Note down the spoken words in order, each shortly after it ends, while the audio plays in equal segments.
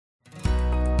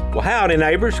Well, howdy,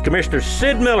 neighbors. Commissioner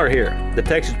Sid Miller here. The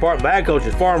Texas Department of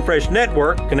Agriculture's Farm Fresh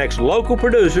Network connects local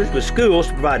producers with schools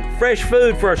to provide fresh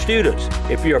food for our students.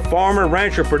 If you're a farmer,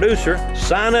 rancher, producer,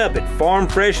 sign up at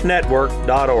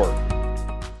farmfreshnetwork.org.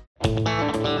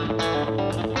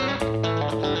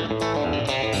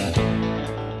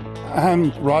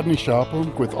 I'm Rodney Shopper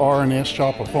with R&S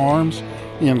Shopper Farms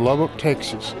in Lubbock,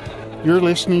 Texas. You're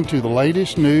listening to the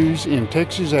latest news in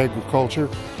Texas agriculture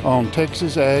on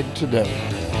Texas Ag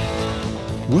Today.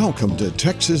 Welcome to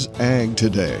Texas Ag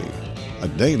Today, a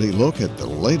daily look at the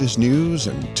latest news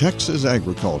in Texas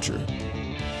agriculture.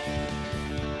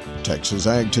 Texas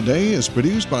Ag Today is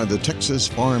produced by the Texas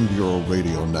Farm Bureau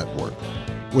Radio Network,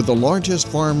 with the largest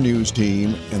farm news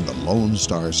team in the Lone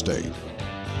Star State.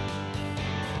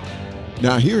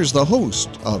 Now here's the host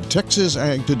of Texas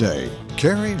Ag Today,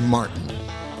 Carrie Martin.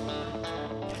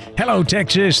 Hello,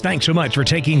 Texas. Thanks so much for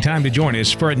taking time to join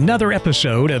us for another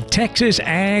episode of Texas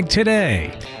Ag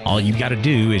Today. All you've got to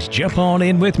do is jump on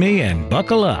in with me and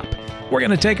buckle up. We're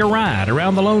going to take a ride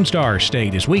around the Lone Star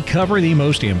State as we cover the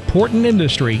most important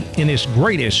industry in this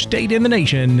greatest state in the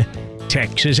nation,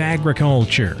 Texas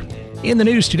agriculture. In the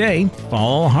news today,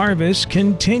 fall harvest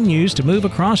continues to move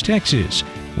across Texas.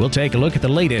 We'll take a look at the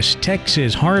latest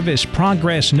Texas harvest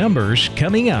progress numbers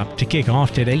coming up to kick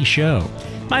off today's show.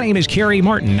 My name is Carrie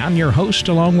Martin. I'm your host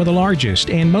along with the largest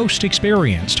and most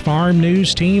experienced farm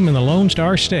news team in the Lone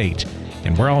Star State.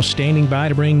 And we're all standing by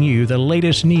to bring you the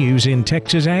latest news in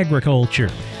Texas agriculture,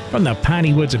 from the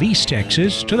piney woods of East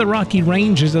Texas to the rocky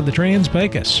ranges of the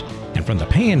Trans-Pecos, and from the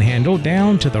Panhandle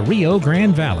down to the Rio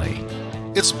Grande Valley.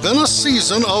 It's been a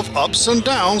season of ups and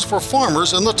downs for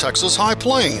farmers in the Texas High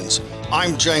Plains.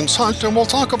 I'm James Hunt, and we'll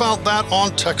talk about that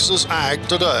on Texas Ag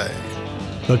Today.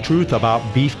 The truth about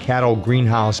beef cattle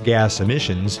greenhouse gas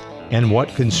emissions and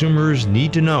what consumers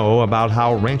need to know about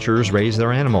how ranchers raise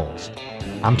their animals.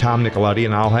 I'm Tom Nicoletti,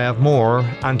 and I'll have more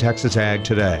on Texas Ag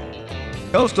Today.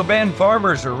 Coastal Bend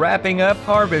farmers are wrapping up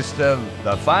harvest of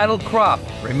the final crop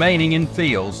remaining in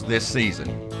fields this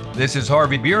season. This is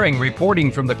Harvey Buehring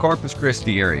reporting from the Corpus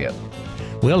Christi area.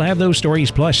 We'll have those stories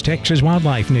plus Texas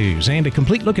wildlife news and a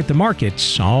complete look at the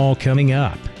markets all coming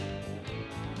up.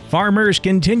 Farmers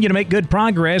continue to make good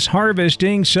progress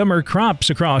harvesting summer crops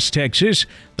across Texas.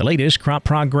 The latest crop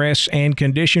progress and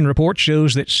condition report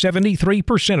shows that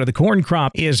 73% of the corn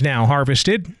crop is now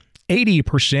harvested,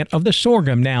 80% of the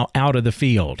sorghum now out of the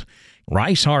field.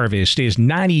 Rice harvest is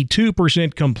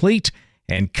 92% complete,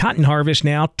 and cotton harvest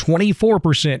now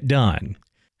 24% done.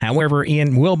 However,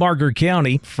 in Wilbarger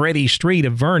County, Freddie Street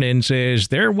of Vernon says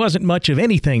there wasn't much of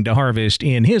anything to harvest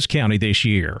in his county this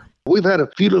year. We've had a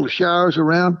few little showers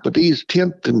around, but these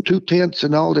 1/10 and 2/10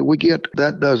 and all that we get,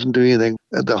 that doesn't do anything.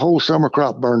 The whole summer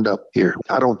crop burned up here.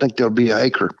 I don't think there'll be an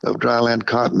acre of dryland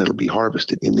cotton that'll be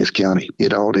harvested in this county.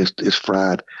 It all is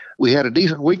fried. We had a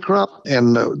decent wheat crop,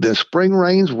 and the spring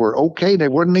rains were okay. They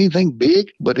weren't anything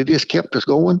big, but it just kept us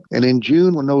going. And in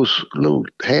June, when those little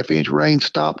half-inch rains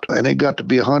stopped, and it got to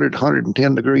be 100,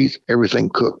 110 degrees, everything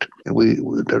cooked. And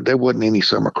there wasn't any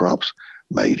summer crops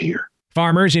made here.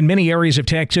 Farmers in many areas of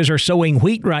Texas are sowing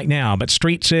wheat right now, but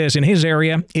Street says in his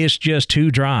area, it's just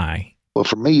too dry. Well,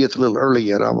 for me, it's a little early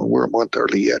yet. We're a month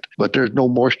early yet, but there's no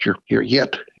moisture here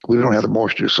yet. We don't have the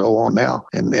moisture to sow on now.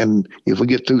 And if we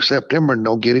get through September and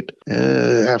don't get it,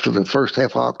 after the first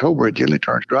half of October, it generally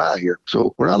turns dry here.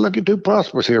 So we're not looking too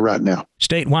prosperous here right now.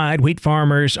 Statewide, wheat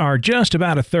farmers are just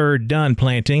about a third done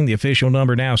planting. The official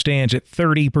number now stands at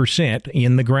 30%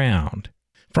 in the ground.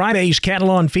 Friday's Cattle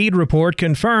on Feed report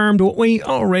confirmed what we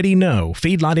already know.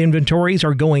 Feedlot inventories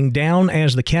are going down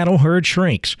as the cattle herd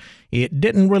shrinks. It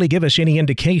didn't really give us any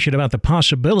indication about the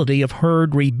possibility of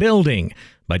herd rebuilding,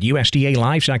 but USDA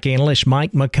livestock analyst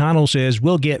Mike McConnell says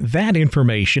we'll get that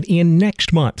information in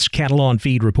next month's Cattle on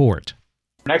Feed report.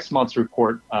 Next month's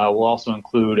report will also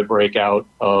include a breakout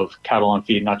of cattle on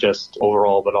feed, not just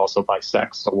overall, but also by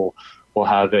sex. So we'll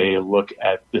have a look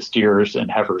at the steers and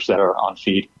heifers that are on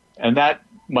feed. And that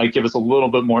might give us a little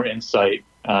bit more insight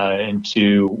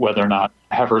into whether or not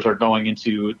heifers are going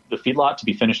into the feedlot to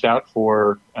be finished out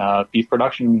for beef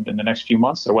production in the next few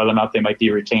months, or whether or not they might be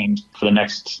retained for the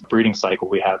next breeding cycle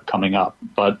we have coming up.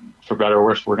 But for better or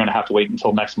worse, we're going to have to wait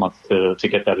until next month to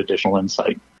get that additional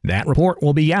insight. That report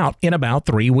will be out in about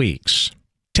 3 weeks.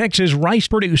 Texas rice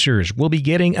producers will be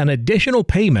getting an additional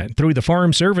payment through the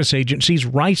Farm Service Agency's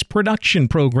Rice Production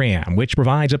Program, which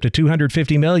provides up to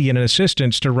 $250 million in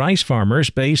assistance to rice farmers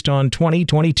based on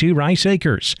 2022 rice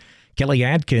acres. Kelly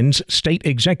Adkins, State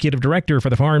Executive Director for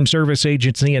the Farm Service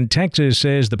Agency in Texas,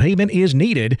 says the payment is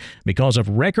needed because of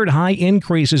record high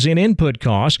increases in input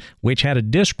costs, which had a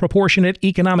disproportionate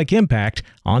economic impact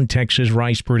on Texas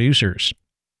rice producers.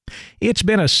 It's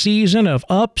been a season of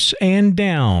ups and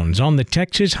downs on the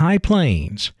Texas High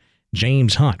Plains.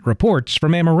 James Hunt reports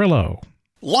from Amarillo.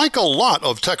 Like a lot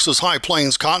of Texas High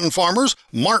Plains cotton farmers,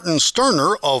 Martin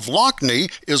Sterner of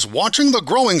Lockney is watching the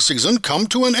growing season come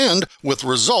to an end with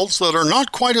results that are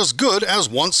not quite as good as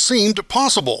once seemed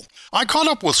possible. I caught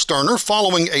up with Sterner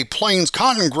following a Plains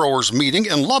cotton growers meeting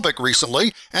in Lubbock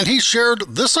recently, and he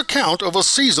shared this account of a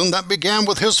season that began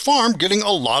with his farm getting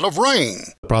a lot of rain.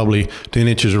 Probably 10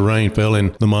 inches of rain fell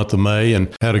in the month of May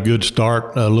and had a good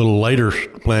start, a little later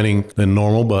planting than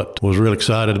normal, but was real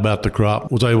excited about the crop.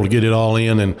 Was able to get it all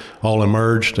in and all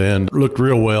emerged and looked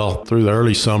real well through the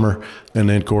early summer. And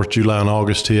then, of course, July and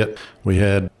August hit. We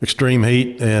had extreme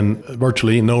heat and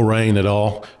virtually no rain at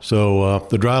all. So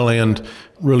the dry land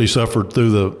really suffered through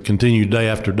the continued day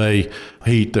after day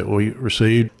heat that we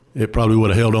received. It probably would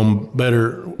have held on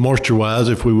better moisture-wise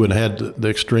if we would have had the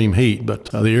extreme heat. But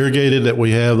the irrigated that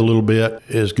we have a little bit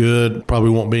is good.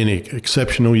 Probably won't be any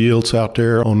exceptional yields out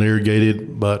there on the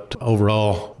irrigated, but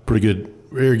overall, pretty good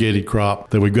irrigated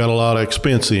crop that we've got a lot of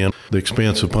expense in. The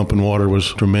expense of pumping water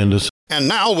was tremendous. And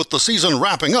now, with the season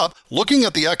wrapping up, looking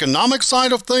at the economic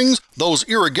side of things, those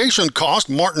irrigation costs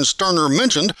Martin Sterner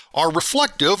mentioned are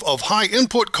reflective of high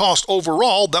input cost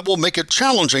overall that will make it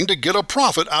challenging to get a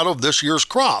profit out of this year's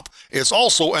crop. It's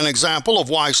also an example of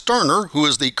why Sterner, who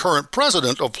is the current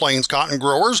president of Plains Cotton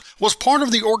Growers, was part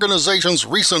of the organization's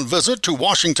recent visit to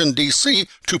Washington, D.C.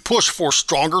 to push for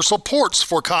stronger supports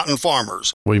for cotton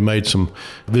farmers. We made some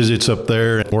visits up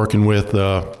there working with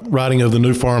writing of the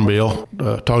new Farm Bill,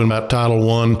 talking about Title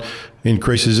I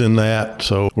increases in that.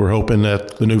 So we're hoping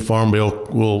that the new Farm Bill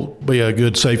will be a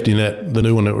good safety net. The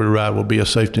new one that we write will be a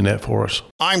safety net for us.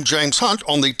 I'm James Hunt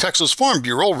on the Texas Farm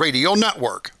Bureau Radio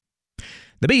Network.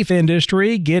 The beef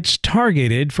industry gets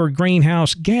targeted for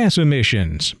greenhouse gas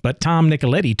emissions, but Tom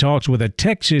Nicoletti talks with a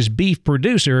Texas beef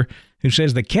producer who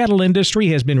says the cattle industry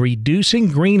has been reducing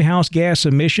greenhouse gas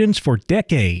emissions for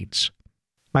decades.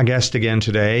 My guest again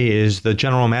today is the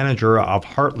general manager of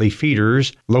Hartley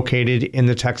Feeders, located in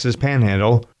the Texas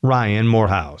Panhandle, Ryan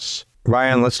Morehouse.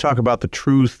 Ryan, let's talk about the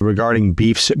truth regarding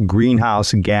beef's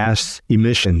greenhouse gas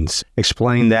emissions.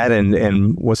 Explain that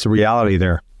and what's the reality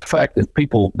there? The fact that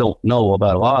people don't know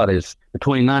about a lot is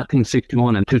between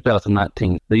 1961 and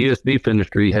 2019, the U.S. beef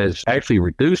industry has actually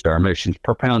reduced our emissions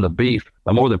per pound of beef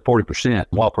by more than 40%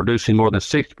 while producing more than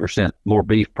 60% more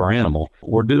beef per animal.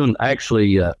 We're doing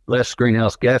actually less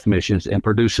greenhouse gas emissions and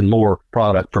producing more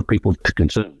product for people to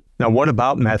consume. Now, what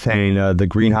about methane, the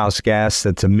greenhouse gas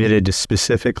that's emitted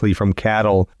specifically from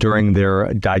cattle during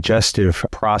their digestive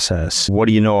process? What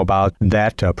do you know about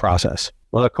that process?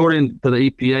 Well, according to the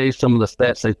EPA, some of the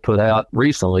stats they've put out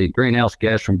recently, greenhouse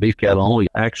gas from beef cattle only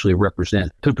actually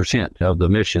represent 2% of the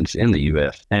emissions in the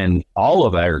U.S. And all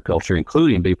of agriculture,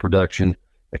 including beef production,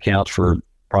 accounts for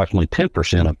approximately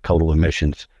 10% of total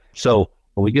emissions. So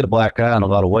we get a black eye in a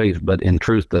lot of ways, but in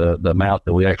truth, the amount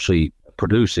that we actually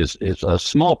produce is a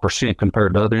small percent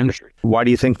compared to other industries. Why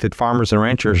do you think that farmers and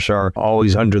ranchers are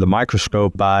always under the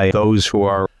microscope by those who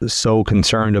are so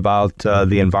concerned about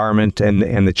the environment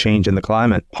and the change in the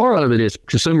climate? Part of it is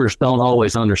consumers don't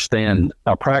always understand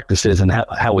our practices and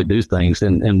how we do things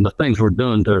and the things we're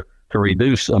doing to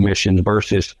reduce emissions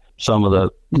versus some of the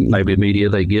maybe media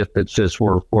they get that says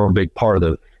we're a big part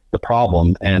of the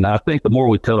problem. And I think the more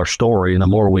we tell our story and the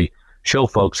more we show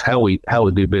folks how we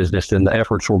do business and the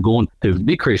efforts we're going to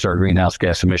decrease our greenhouse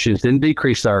gas emissions and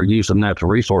decrease our use of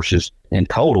natural resources in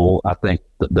total, I think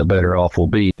the better off we'll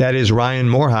be. That is Ryan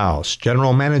Morehouse,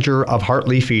 general manager of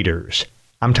Hartley Feeders.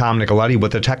 I'm Tom Nicoletti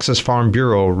with the Texas Farm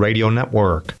Bureau Radio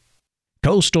Network.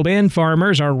 Coastal Bend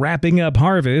farmers are wrapping up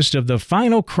harvest of the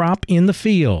final crop in the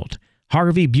field.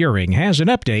 Harvey Buring has an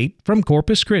update from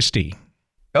Corpus Christi.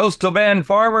 Coastal Bend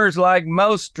farmers, like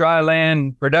most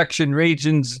dryland production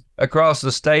regions across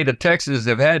the state of Texas,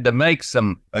 have had to make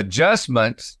some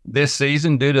adjustments this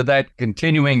season due to that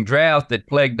continuing drought that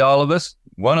plagued all of us.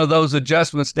 One of those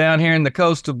adjustments down here in the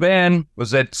Coastal Bend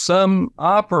was that some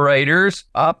operators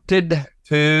opted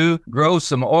to grow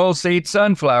some oilseed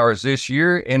sunflowers this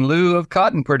year in lieu of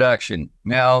cotton production.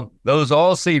 Now, those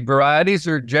oilseed varieties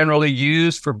are generally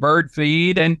used for bird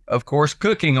feed and, of course,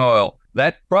 cooking oil.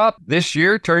 That crop this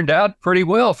year turned out pretty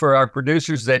well for our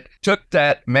producers that took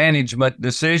that management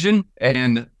decision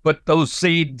and put those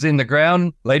seeds in the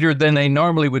ground later than they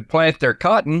normally would plant their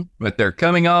cotton, but they're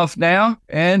coming off now,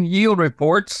 and yield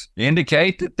reports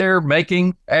indicate that they're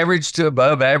making average to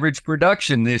above average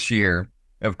production this year.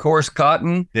 Of course,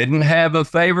 cotton didn't have a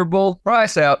favorable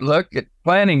price outlook at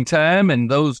planting time, and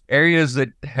those areas that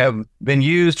have been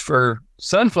used for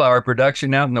sunflower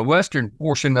production out in the western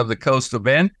portion of the coastal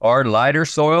bend are lighter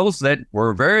soils that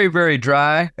were very, very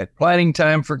dry at planting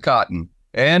time for cotton.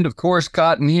 And of course,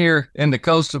 cotton here in the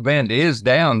coastal bend is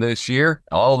down this year,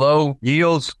 although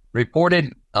yields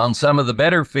reported on some of the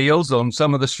better fields, on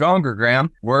some of the stronger ground,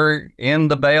 were in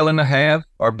the bale and a half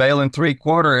or bale and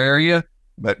 3/4 area.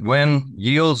 But when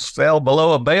yields fell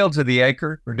below a bale to the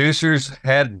acre, producers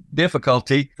had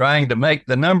difficulty trying to make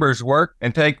the numbers work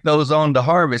and take those on to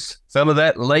harvest. Some of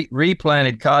that late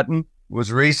replanted cotton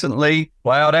was recently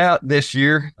plowed out this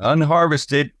year,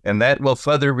 unharvested, and that will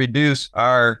further reduce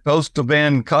our coastal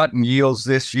bend cotton yields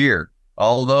this year.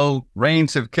 Although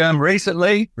rains have come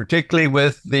recently, particularly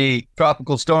with the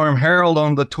tropical storm Harold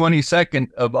on the 22nd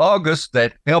of August,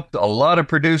 that helped a lot of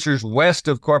producers west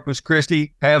of Corpus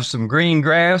Christi have some green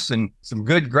grass and some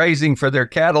good grazing for their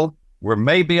cattle. We're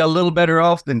maybe a little better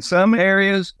off than some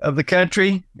areas of the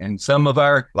country, and some of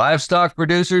our livestock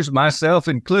producers, myself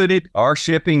included, are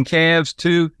shipping calves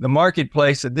to the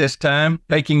marketplace at this time,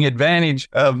 taking advantage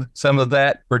of some of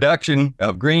that production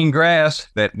of green grass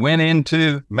that went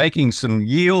into making some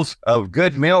yields of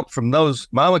good milk from those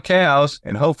mama cows,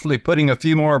 and hopefully putting a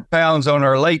few more pounds on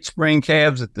our late spring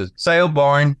calves at the sale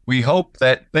barn. We hope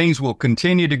that things will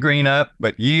continue to green up,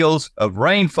 but yields of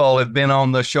rainfall have been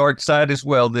on the short side as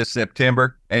well this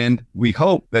September, and we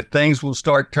hope that things will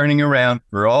start turning around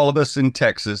for all of us in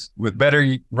Texas with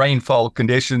better rainfall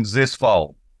conditions this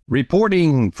fall.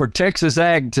 Reporting for Texas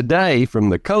Ag Today from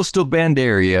the Coastal Bend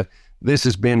area, this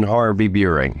has been Harvey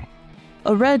Buring.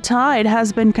 A red tide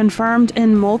has been confirmed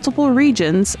in multiple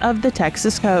regions of the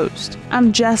Texas coast.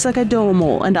 I'm Jessica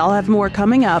Domel, and I'll have more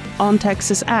coming up on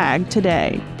Texas Ag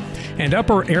Today. And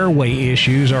upper airway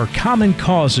issues are common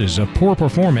causes of poor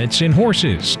performance in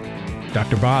horses.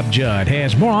 Dr. Bob Judd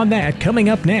has more on that coming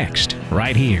up next,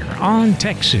 right here on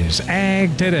Texas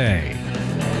Ag Today.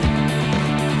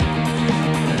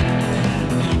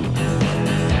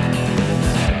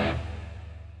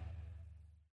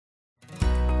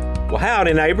 Well,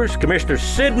 howdy, neighbors. Commissioner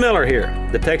Sid Miller here.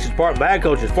 The Texas Department of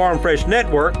Agriculture's Farm Fresh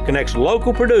Network connects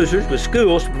local producers with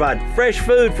schools to provide fresh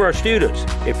food for our students.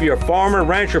 If you're a farmer,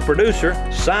 rancher, producer,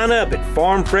 sign up at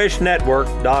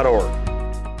farmfreshnetwork.org.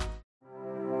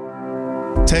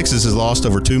 Texas has lost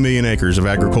over 2 million acres of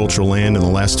agricultural land in the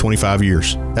last 25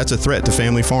 years. That's a threat to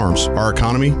family farms, our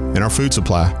economy, and our food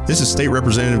supply. This is State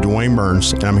Representative Dwayne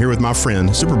Burns, and I'm here with my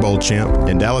friend, Super Bowl champ,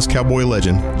 and Dallas Cowboy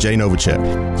legend, Jay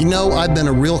Novacek. You know, I've been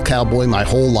a real cowboy my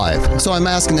whole life, so I'm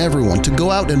asking everyone to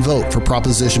go out and vote for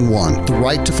Proposition 1, the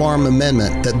Right to Farm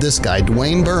Amendment that this guy,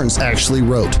 Dwayne Burns, actually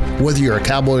wrote. Whether you're a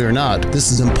cowboy or not,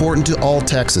 this is important to all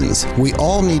Texans. We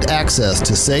all need access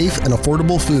to safe and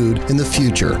affordable food in the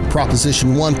future.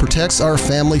 Proposition 1 protects our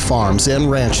family farms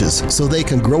and ranches so they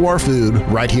can grow our food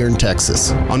right here in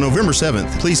Texas. On November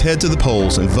 7th, please head to the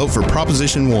polls and vote for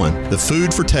Proposition 1, the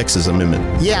Food for Texas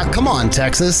Amendment. Yeah, come on,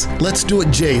 Texas. Let's do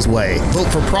it Jay's way. Vote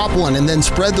for Prop 1 and then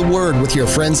spread the word with your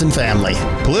friends and family.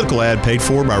 Political ad paid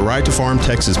for by Right to Farm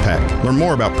Texas PAC. Learn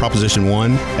more about Proposition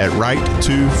 1 at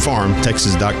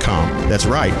right2farmtexas.com. That's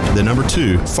right, the number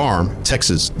 2,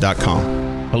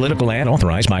 farmtexas.com. Political ad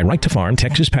authorized by Right to Farm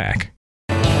Texas PAC.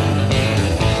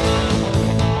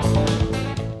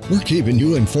 We're keeping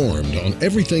you informed on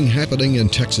everything happening in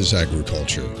Texas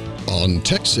agriculture on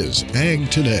Texas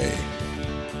Ag Today.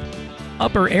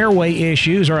 Upper airway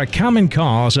issues are a common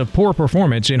cause of poor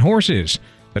performance in horses.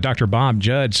 But Dr. Bob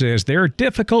Judd says they're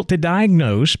difficult to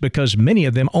diagnose because many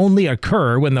of them only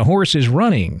occur when the horse is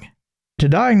running. To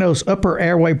diagnose upper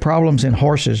airway problems in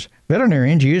horses,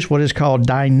 veterinarians use what is called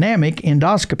dynamic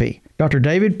endoscopy. Dr.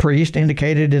 David Priest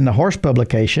indicated in the horse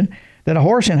publication that a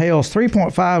horse inhales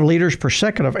 3.5 liters per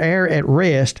second of air at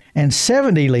rest and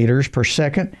 70 liters per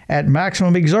second at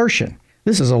maximum exertion.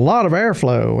 This is a lot of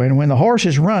airflow, and when the horse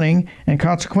is running, and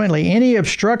consequently any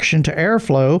obstruction to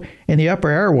airflow in the upper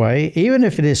airway, even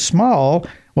if it is small,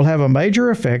 will have a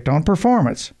major effect on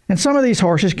performance. And some of these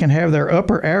horses can have their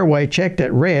upper airway checked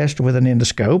at rest with an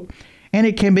endoscope, and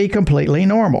it can be completely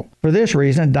normal. For this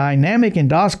reason, dynamic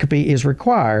endoscopy is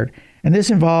required, and this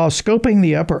involves scoping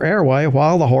the upper airway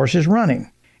while the horse is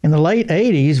running. In the late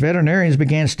 80s, veterinarians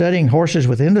began studying horses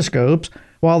with endoscopes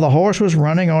while the horse was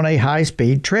running on a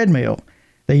high-speed treadmill.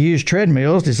 They used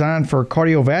treadmills designed for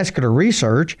cardiovascular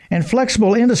research and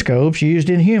flexible endoscopes used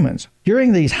in humans.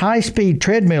 During these high-speed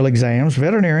treadmill exams,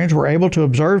 veterinarians were able to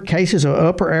observe cases of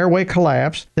upper airway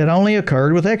collapse that only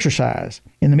occurred with exercise.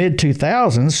 In the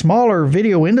mid-2000s, smaller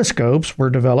video endoscopes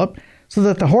were developed so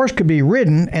that the horse could be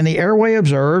ridden and the airway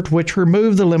observed, which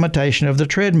removed the limitation of the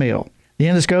treadmill. The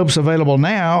endoscopes available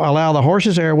now allow the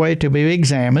horse's airway to be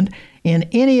examined in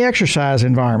any exercise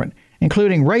environment,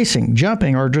 including racing,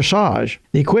 jumping, or dressage.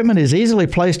 The equipment is easily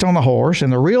placed on the horse,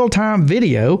 and the real-time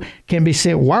video can be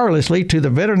sent wirelessly to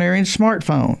the veterinarian's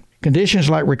smartphone. Conditions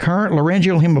like recurrent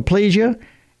laryngeal hemiplegia,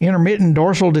 intermittent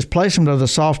dorsal displacement of the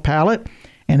soft palate,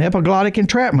 and epiglottic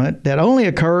entrapment that only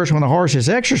occurs when the horse is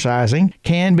exercising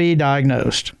can be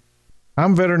diagnosed.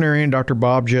 I'm veterinarian Dr.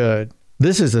 Bob Judd.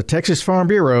 This is the Texas Farm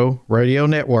Bureau Radio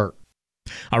Network.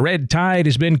 A red tide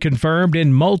has been confirmed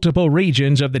in multiple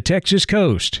regions of the Texas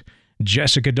coast.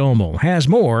 Jessica Domel has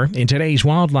more in today's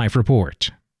Wildlife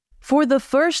Report. For the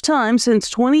first time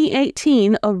since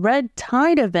 2018, a red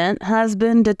tide event has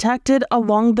been detected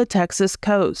along the Texas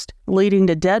coast, leading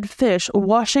to dead fish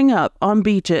washing up on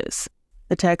beaches.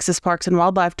 The Texas Parks and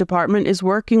Wildlife Department is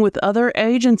working with other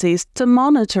agencies to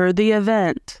monitor the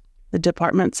event. The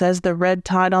department says the red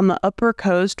tide on the upper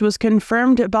coast was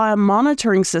confirmed by a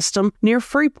monitoring system near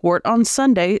Freeport on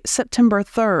Sunday, September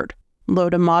 3rd. Low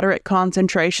to moderate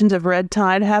concentrations of red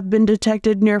tide have been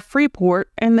detected near Freeport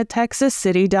and the Texas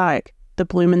City Dike. The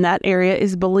bloom in that area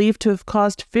is believed to have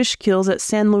caused fish kills at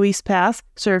San Luis Pass,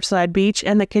 Surfside Beach,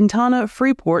 and the Quintana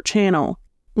Freeport Channel.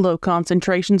 Low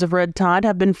concentrations of red tide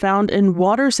have been found in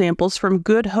water samples from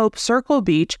Good Hope Circle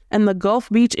Beach and the Gulf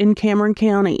Beach in Cameron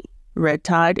County. Red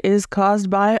tide is caused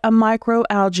by a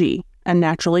microalgae, a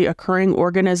naturally occurring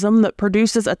organism that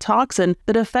produces a toxin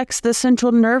that affects the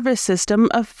central nervous system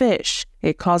of fish.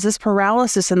 It causes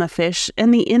paralysis in the fish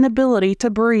and the inability to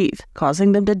breathe,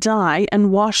 causing them to die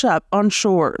and wash up on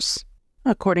shores.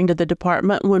 According to the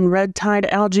department, when red tide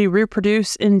algae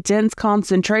reproduce in dense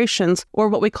concentrations, or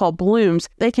what we call blooms,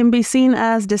 they can be seen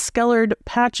as discolored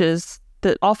patches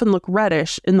that often look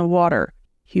reddish in the water.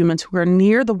 Humans who are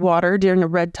near the water during a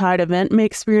red tide event may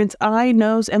experience eye,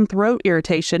 nose, and throat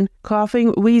irritation,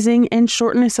 coughing, wheezing, and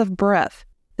shortness of breath.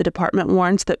 The department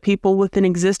warns that people with an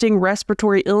existing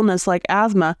respiratory illness like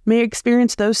asthma may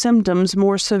experience those symptoms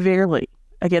more severely.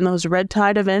 Again, those red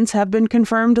tide events have been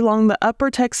confirmed along the upper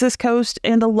Texas coast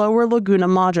and the lower Laguna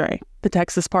Madre. The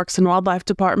Texas Parks and Wildlife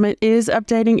Department is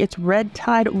updating its red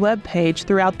tide webpage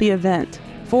throughout the event.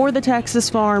 For the Texas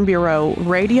Farm Bureau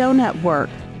Radio Network,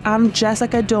 I'm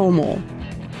Jessica Domel.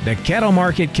 The cattle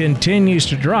market continues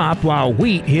to drop while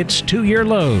wheat hits two-year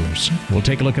lows. We'll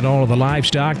take a look at all of the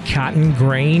livestock, cotton,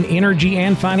 grain, energy,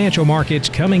 and financial markets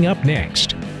coming up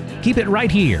next. Keep it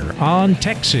right here on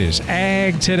Texas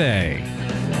Ag Today.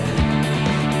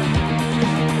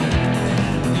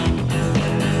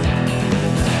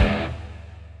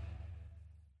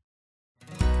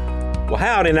 Well,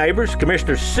 howdy, neighbors.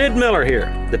 Commissioner Sid Miller here.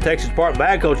 The Texas Department of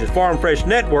Agriculture's Farm Fresh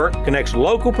Network connects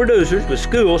local producers with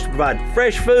schools to provide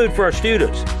fresh food for our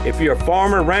students. If you're a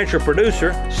farmer, rancher,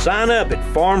 producer, sign up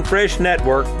at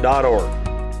farmfreshnetwork.org.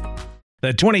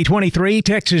 The 2023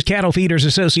 Texas Cattle Feeders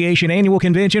Association Annual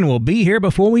Convention will be here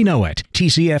before we know it.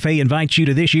 TCFA invites you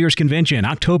to this year's convention,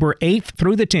 October 8th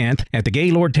through the 10th at the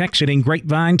Gaylord Texan in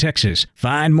Grapevine, Texas.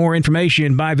 Find more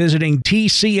information by visiting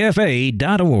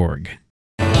tcfa.org.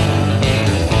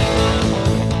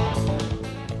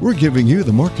 We're giving you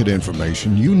the market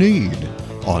information you need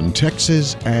on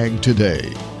Texas Ag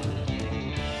Today.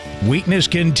 Weakness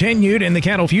continued in the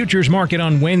cattle futures market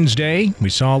on Wednesday. We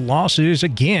saw losses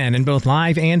again in both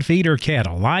live and feeder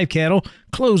cattle. Live cattle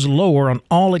closed lower on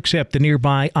all except the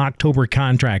nearby October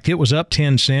contract. It was up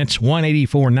 10 cents,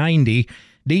 184.90.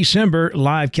 December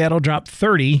live cattle dropped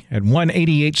 30 at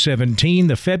 188.17.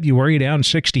 The February down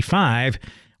 65,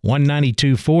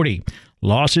 192.40.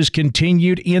 Losses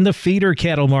continued in the feeder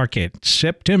cattle market.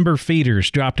 September feeders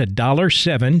dropped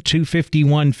 $1.07,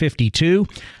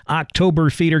 251.52. October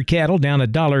feeder cattle down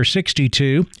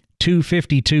 $1.62,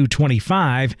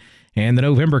 252.25. And the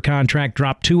November contract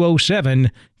dropped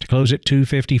 $2.07 to close at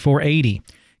 254.80.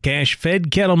 Cash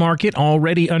fed cattle market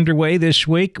already underway this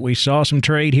week. We saw some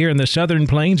trade here in the Southern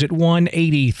Plains at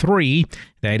 183.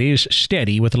 That is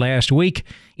steady with last week.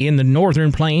 In the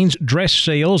Northern Plains, dress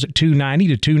sales at 290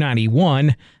 to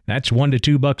 291. That's $1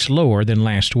 to $2 lower than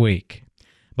last week.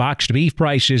 Boxed beef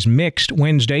prices mixed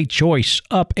Wednesday. Choice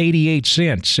up 88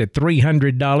 cents at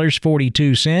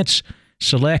 $300.42.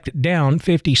 Select down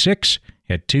 56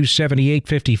 at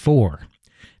 $278.54.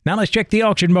 Now let's check the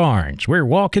auction barns. We're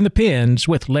walking the pens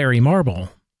with Larry Marble.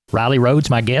 Riley Rhodes,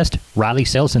 my guest. Riley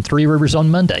sells in Three Rivers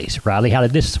on Mondays. Riley, how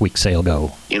did this week's sale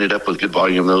go? Ended up with good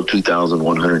volume, though,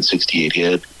 2,168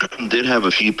 head. Did have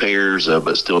a few pairs,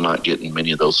 but still not getting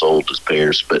many of those sold as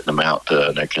pairs, splitting them out.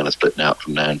 They're kind of splitting out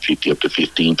from $950 up to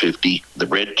 $1,550. The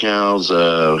red cows,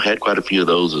 had quite a few of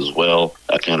those as well.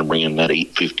 kind of bringing that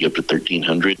 $850 up to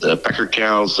 $1,300. The Packer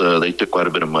cows, they took quite a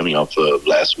bit of money off of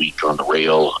last week on the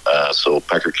rail. So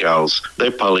Packer cows,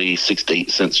 they're probably 6 to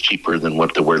 8 cents cheaper than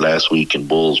what they were last week, and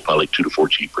bulls probably 2 to 4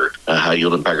 cheaper. High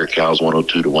yielding Packer cows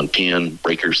 102 to 110,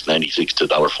 breakers 96 to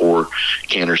 $1.04,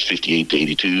 canners 58 to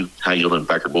 82. High yielding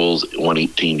Packer bulls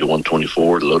 118 to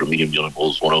 124. The low to medium yielding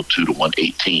bulls 102 to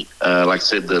 118. Like I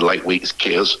said, the lightweight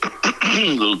calves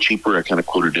a little cheaper. I kind of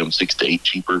quoted them 6 to 8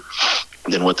 cheaper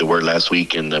than what they were last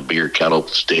week, and the bigger cattle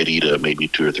steady to maybe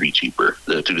 2 or 3 cheaper.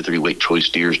 The 2 to 3 weight choice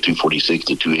steers 246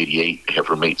 to 288,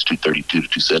 heifer mates 232 to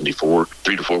 274,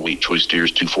 3 to 4 weight choice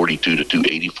steers 242 to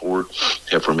 284,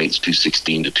 heifer mates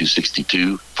 216 to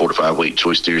 262, 4 to 5 weight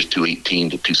choice steers 218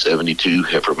 to 272,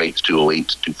 heifer mates 208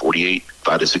 to 248,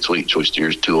 5 to 6 weight choice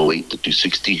steers 208 to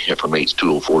 260, heifer mates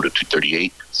 204 to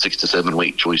 238, 6 to 7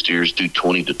 weight choice steers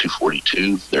 220 to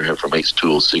 242, their heifer mates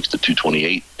 206 to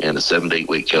 228, and the 7 to 8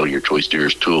 weight cattle year choice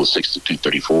steers 206 to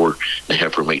 234, the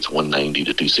heifer mates 190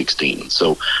 to 216.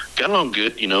 So got along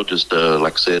good, just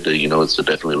like I said, it's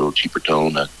definitely a little cheaper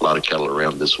tone. A lot of cattle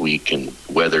around this week, and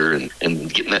weather and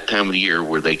getting that time of the year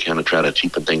where they kind of try to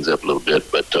cheapen things up a little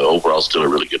bit, but overall still a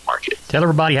really good market. Tell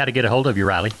everybody how to get a hold of you,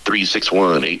 Riley.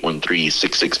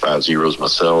 361-813-6650 is my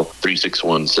cell.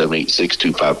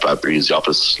 361-786-2553 is the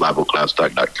office.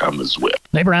 LiveOakLivestock.com is the web.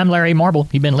 Neighbor, I'm Larry Marble.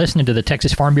 You've been listening to the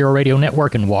Texas Farm Bureau Radio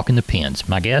Network and Walking the Pens.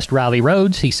 My guest, Riley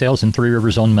Rhodes, he sells in Three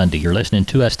Rivers on Monday. You're listening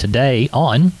to us today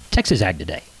on Texas Ag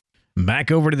Today.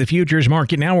 Back over to the futures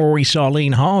market now, where we saw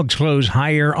lean hogs close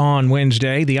higher on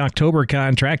Wednesday. The October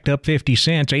contract up 50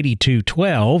 cents,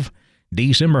 82.12.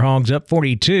 December hogs up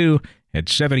 42 at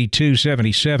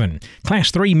 72.77.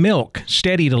 Class 3 milk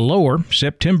steady to lower.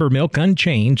 September milk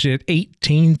unchanged at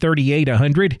 18.38 a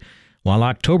hundred, while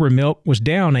October milk was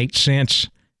down 8 cents,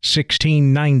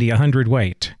 16.90 a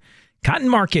hundredweight. Cotton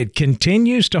market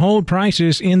continues to hold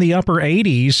prices in the upper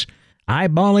 80s,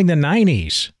 eyeballing the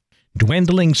 90s.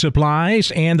 Dwindling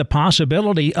supplies and the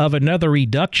possibility of another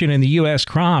reduction in the U.S.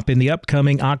 crop in the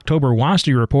upcoming October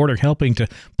WASDE report are helping to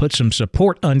put some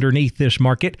support underneath this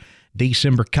market.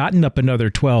 December cotton up another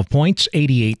 12 points,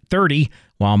 88.30,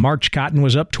 while March cotton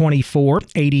was up 24,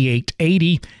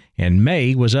 88.80, and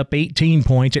May was up 18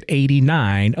 points at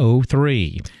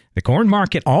 89.03. The corn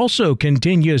market also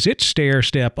continues its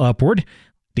stair-step upward.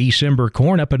 December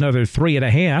corn up another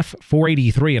 3.5,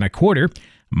 483 1/4.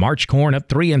 March corn up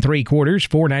 3 3/4,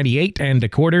 498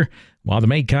 1/4, while the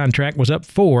May contract was up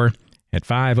 4 at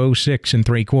 506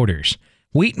 3/4.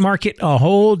 Wheat market, a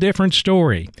whole different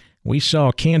story. We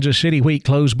saw Kansas City wheat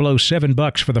close below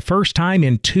 $7 for the first time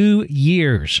in 2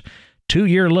 years.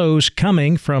 2-year lows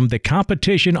coming from the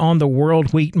competition on the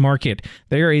world wheat market.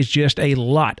 There is just a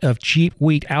lot of cheap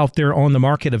wheat out there on the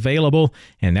market available,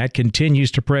 and that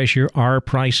continues to pressure our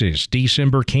prices.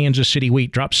 December Kansas City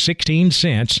wheat dropped 16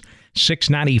 cents,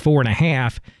 694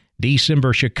 1/2.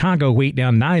 December Chicago wheat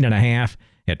down 9 1/2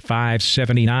 at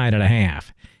 579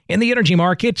 1/2. In the energy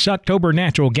markets, October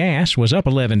natural gas was up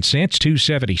 11 cents,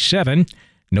 277.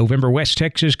 November West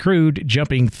Texas crude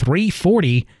jumping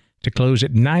 340 to close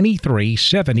at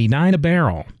 93.79 a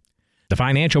barrel. The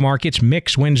financial markets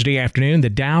mixed Wednesday afternoon. The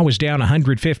Dow was down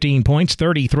 115 points,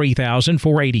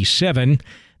 33,487.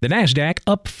 The Nasdaq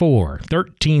up 4,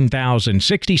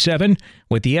 13,067,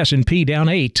 with the S&P down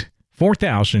 8,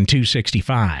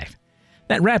 4,265.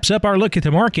 That wraps up our look at the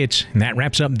markets, and that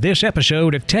wraps up this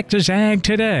episode of Texas Ag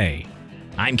Today.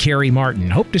 I'm Kerry Martin.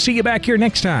 Hope to see you back here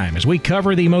next time as we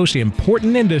cover the most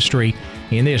important industry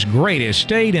in this greatest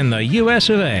state in the U.S.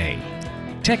 of A.,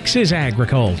 Texas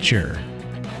agriculture.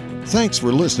 Thanks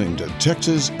for listening to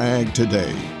Texas Ag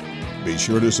Today. Be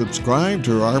sure to subscribe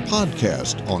to our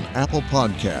podcast on Apple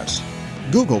Podcasts,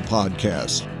 Google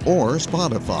Podcasts, or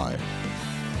Spotify.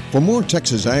 For more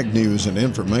Texas Ag news and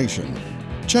information,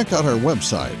 check out our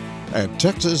website at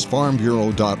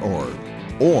texasfarmbureau.org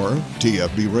or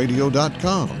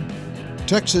tfbradio.com.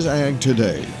 Texas Ag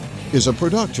Today is a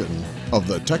production of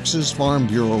the Texas Farm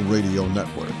Bureau Radio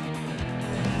Network.